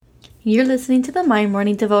You're listening to the My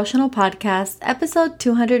Morning Devotional Podcast, episode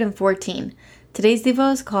 214. Today's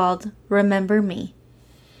Devo is called Remember Me.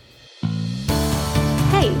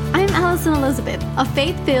 Hey, I'm Allison Elizabeth, a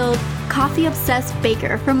faith-filled, coffee-obsessed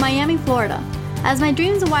baker from Miami, Florida. As my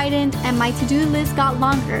dreams widened and my to-do list got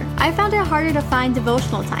longer, I found it harder to find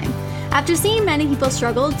devotional time. After seeing many people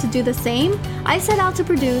struggle to do the same, I set out to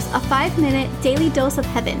produce a 5-minute daily dose of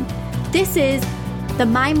heaven. This is the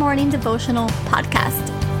My Morning Devotional Podcast.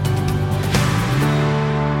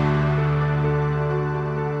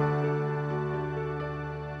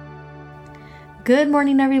 Good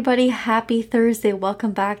morning, everybody. Happy Thursday.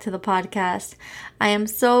 Welcome back to the podcast. I am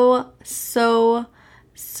so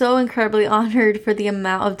incredibly honored for the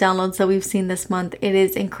amount of downloads that we've seen this month. It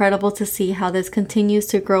is incredible to see how this continues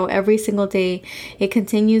to grow every single day. It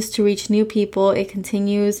continues to reach new people. It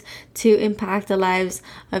continues to impact the lives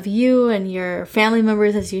of you and your family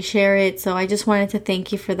members as you share it. So I just wanted to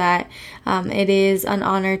thank you for that. It is an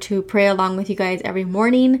honor to pray along with you guys every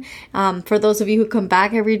morning. For those of you who come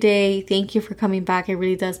back every day, thank you for coming back. It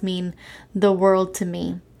really does mean the world to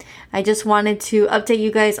me. I just wanted to update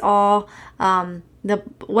you guys all. The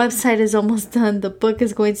website is almost done. The book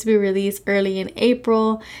is going to be released early in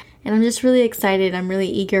April. And I'm just really excited. I'm really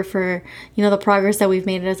eager for, the progress that we've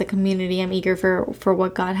made as a community. I'm eager for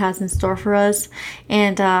what God has in store for us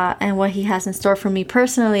and what He has in store for me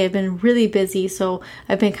personally. I've been really busy, so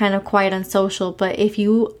I've been kind of quiet on social. But if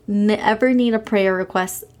you ever need a prayer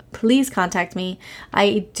request, please contact me.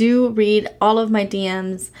 I do read all of my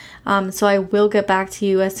DMs, so I will get back to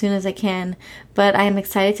you as soon as I can. But I am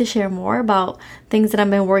excited to share more about things that I've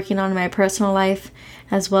been working on in my personal life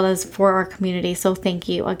as well as for our community. So thank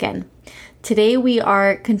you again. Today we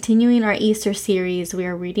are continuing our Easter series. We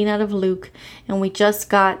are reading out of Luke, and we just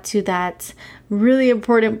got to that really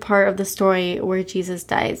important part of the story where Jesus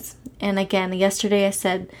dies. And again, yesterday I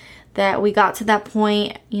said that we got to that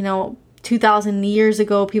point, 2,000 years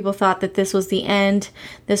ago, people thought that this was the end.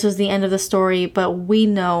 This was the end of the story, but we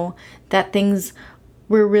know that things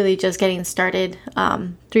were really just getting started.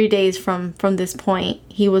 3 days from this point,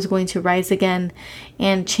 He was going to rise again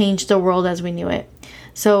and change the world as we knew it.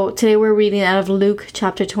 So today we're reading out of Luke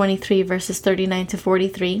chapter 23, verses 39 to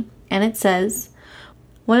 43, and it says,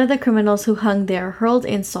 "One of the criminals who hung there hurled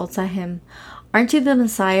insults at Him. 'Aren't you the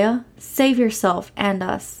Messiah? Save yourself and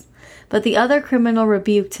us.' But the other criminal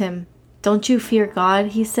rebuked Him. 'Don't you fear God,'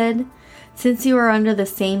 he said. 'Since you are under the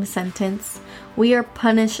same sentence, we are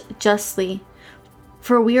punished justly,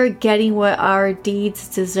 for we are getting what our deeds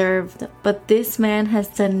deserved. But this man has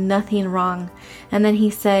done nothing wrong.' And then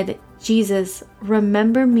he said, 'Jesus,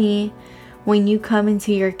 remember me when you come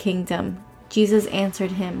into your kingdom.' Jesus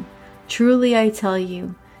answered him, 'Truly I tell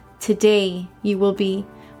you, today you will be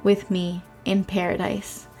with me in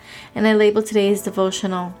paradise.'" And I labeled today's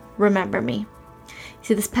devotional, "Remember Me."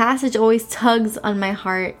 See, this passage always tugs on my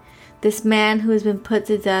heart. This man who has been put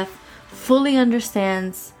to death fully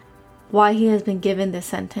understands why he has been given this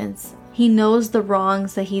sentence. He knows the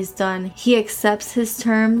wrongs that he's done. He accepts his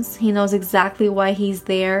terms. He knows exactly why he's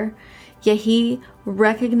there. Yet he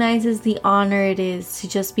recognizes the honor it is to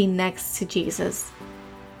just be next to Jesus.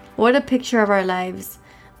 What a picture of our lives,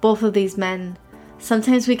 both of these men.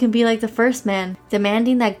 Sometimes we can be like the first man,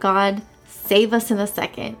 demanding that God save us in a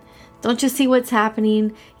second. Don't you see what's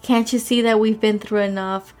happening? Can't you see that we've been through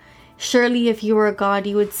enough? Surely if you were a God,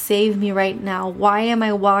 you would save me right now. Why am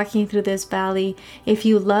I walking through this valley? If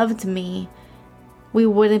you loved me, we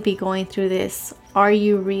wouldn't be going through this. Are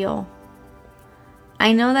you real?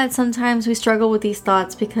 I know that sometimes we struggle with these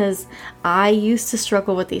thoughts because I used to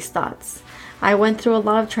struggle with these thoughts. I went through a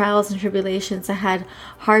lot of trials and tribulations. I had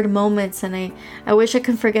hard moments, and I wish I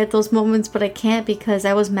could forget those moments, but I can't because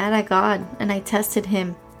I was mad at God and I tested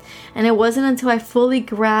Him. And it wasn't until I fully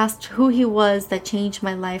grasped who He was that changed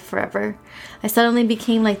my life forever. I suddenly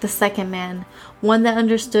became like the second man, one that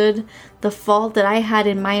understood the fault that I had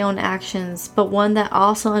in my own actions, but one that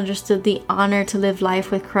also understood the honor to live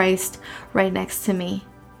life with Christ right next to me.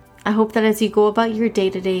 I hope that as you go about your day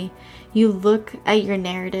to day, you look at your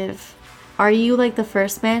narrative. Are you like the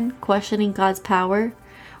first man, questioning God's power?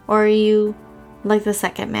 Or are you like the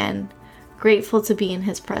second man, grateful to be in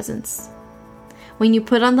His presence? When you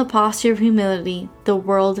put on the posture of humility, the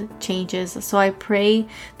world changes. So I pray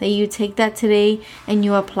that you take that today and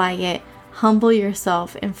you apply it. Humble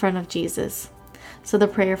yourself in front of Jesus. So the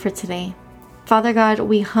prayer for today. Father God,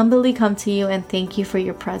 we humbly come to you and thank you for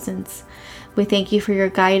your presence. We thank you for your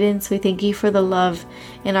guidance. We thank you for the love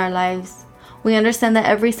in our lives. We understand that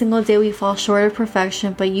every single day we fall short of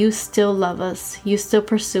perfection, but you still love us. You still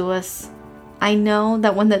pursue us. I know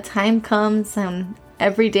that when the time comes, and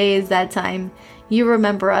every day is that time, You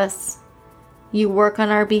remember us. You work on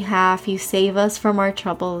our behalf. You save us from our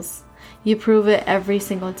troubles. You prove it every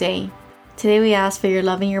single day. Today we ask for your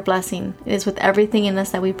love and your blessing. It is with everything in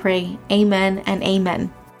us that we pray. Amen and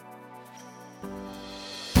amen.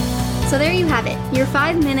 So there you have it, your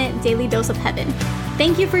 5-minute daily dose of heaven.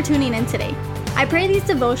 Thank you for tuning in today. I pray these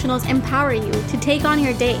devotionals empower you to take on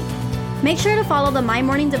your day. Make sure to follow the My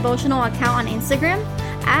Morning Devotional account on Instagram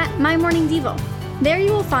 @MyMorningDevo. There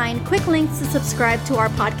you will find quick links to subscribe to our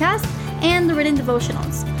podcast and the written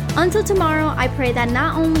devotionals. Until tomorrow, I pray that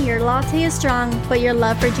not only your latte is strong, but your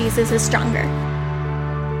love for Jesus is stronger.